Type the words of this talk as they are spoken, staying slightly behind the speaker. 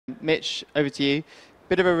Mitch, over to you.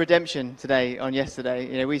 Bit of a redemption today on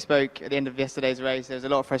yesterday. You know, we spoke at the end of yesterday's race. There was a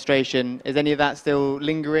lot of frustration. Is any of that still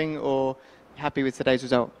lingering, or happy with today's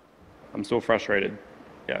result? I'm still frustrated.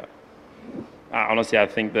 Yeah. Honestly, I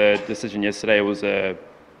think the decision yesterday was a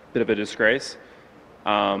bit of a disgrace.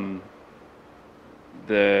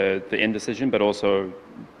 The indecision, but also,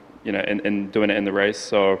 you know, in doing it in the race.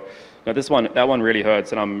 So, you know, that one really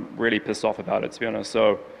hurts, and I'm really pissed off about it, to be honest.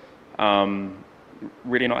 So,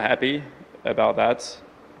 really not happy about that.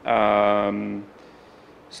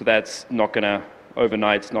 So that's not gonna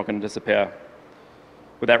overnight. It's not gonna disappear.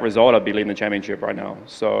 With that result, I'd be leading the championship right now.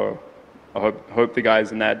 So, I hope the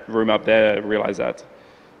guys in that room up there realize that.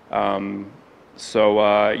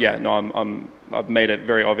 Yeah, no, I've made it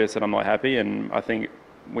very obvious that I'm not happy, and I think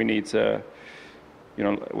we need to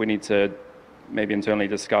maybe internally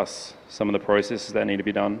discuss some of the processes that need to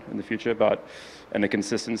be done in the future. And the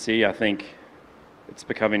consistency, I think it's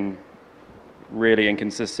becoming really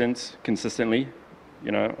inconsistent consistently,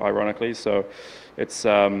 you know, ironically. So it's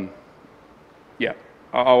yeah,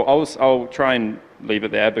 I'll try and leave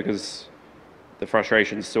it there because the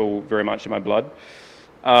frustration is still very much in my blood.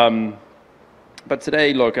 But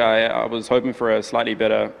today, look, I was hoping for a slightly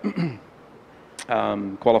better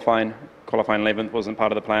qualifying 11th wasn't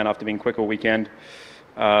part of the plan after being quick all weekend.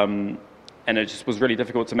 And it just was really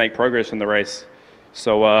difficult to make progress in the race.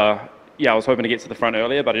 So, yeah, I was hoping to get to the front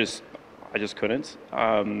earlier, but I just couldn't.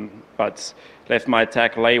 But left my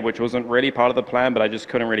attack late, which wasn't really part of the plan, but I just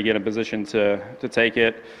couldn't really get in position to take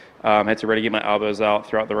it. Had to really get my elbows out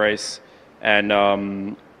throughout the race.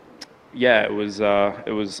 And yeah, it was a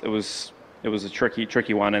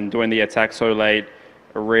tricky one, and doing the attack so late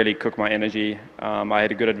really cooked my energy. I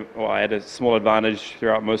had a small advantage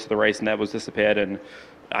throughout most of the race, and that was disappeared, and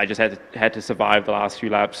I just had to survive the last few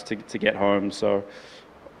laps to get home. So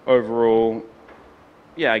overall,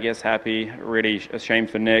 yeah, I guess happy. Really a shame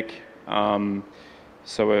for Nick. Yeah,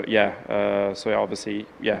 obviously,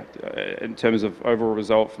 yeah. In terms of overall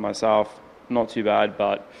result for myself, not too bad,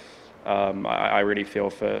 but I really feel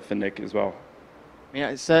for Nick as well.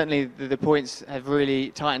 Yeah, certainly the points have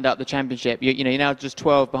really tightened up the championship. You know, you're now just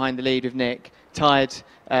 12 behind the lead with Nick, tied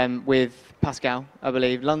with Pascal, I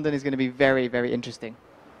believe. London is going to be very, very interesting.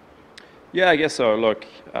 Yeah, I guess so. Look,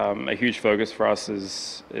 a huge focus for us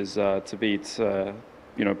is to beat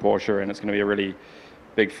you know, Porsche, and it's going to be a really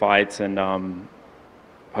big fight. And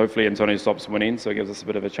hopefully Antonio stops winning, so it gives us a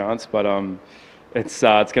bit of a chance. But it's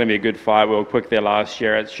going to be a good fight. We were quick there last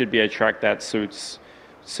year. It should be a track that suits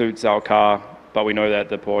our car. But we know that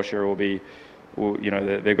the Porsche you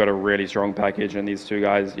know, they've got a really strong package, and these two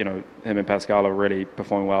guys, you know, him and Pascal are really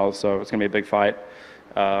performing well. So it's going to be a big fight.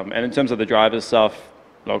 And in terms of the drivers stuff,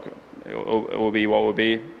 look, it will be what will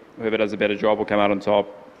be. Whoever does a better job will come out on top.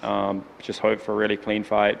 Just hope for a really clean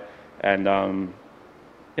fight, and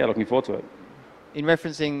yeah, looking forward to it. In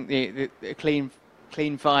referencing the clean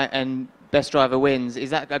fight and best driver wins,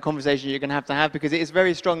 is that a conversation you're going to have? Because it is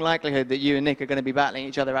very strong likelihood that you and Nick are going to be battling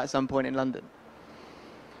each other at some point in London.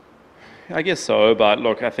 I guess so, but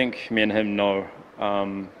look, I think me and him know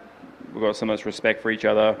we've got so much respect for each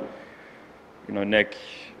other. You know, Nick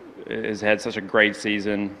has had such a great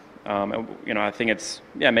season. And, you know, I think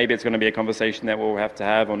maybe it's going to be a conversation that we'll have to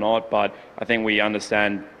have or not, but I think we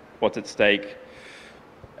understand what's at stake,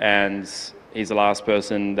 and he's the last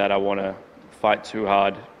person that I want to fight too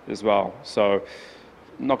hard as well. So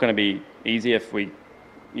not going to be easy if we,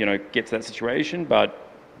 you know, get to that situation,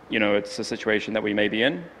 but, you know, it's a situation that we may be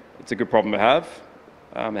in. It's a good problem to have,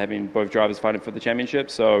 having both drivers fighting for the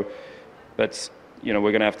championship. So, but, you know,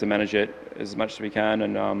 we're going to have to manage it as much as we can,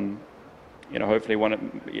 and, you know, hopefully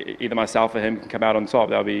either myself or him can come out on top.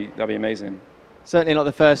 That'll be amazing. Certainly not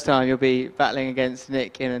the first time you'll be battling against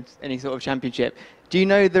Nick in any sort of championship. Do you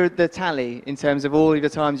know the tally in terms of all of the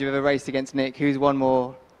times you've ever raced against Nick? Who's won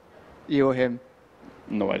more, you or him?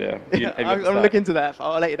 No idea. I'm looking into that.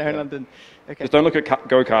 I'll let you know in London. Okay. Just don't look at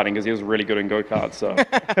go-karting, because he was really good in go-karts. So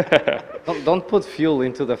don't put fuel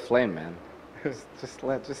into the flame, man. Just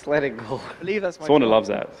let it go. I believe that's my Someone job. loves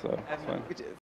that. So it's fine.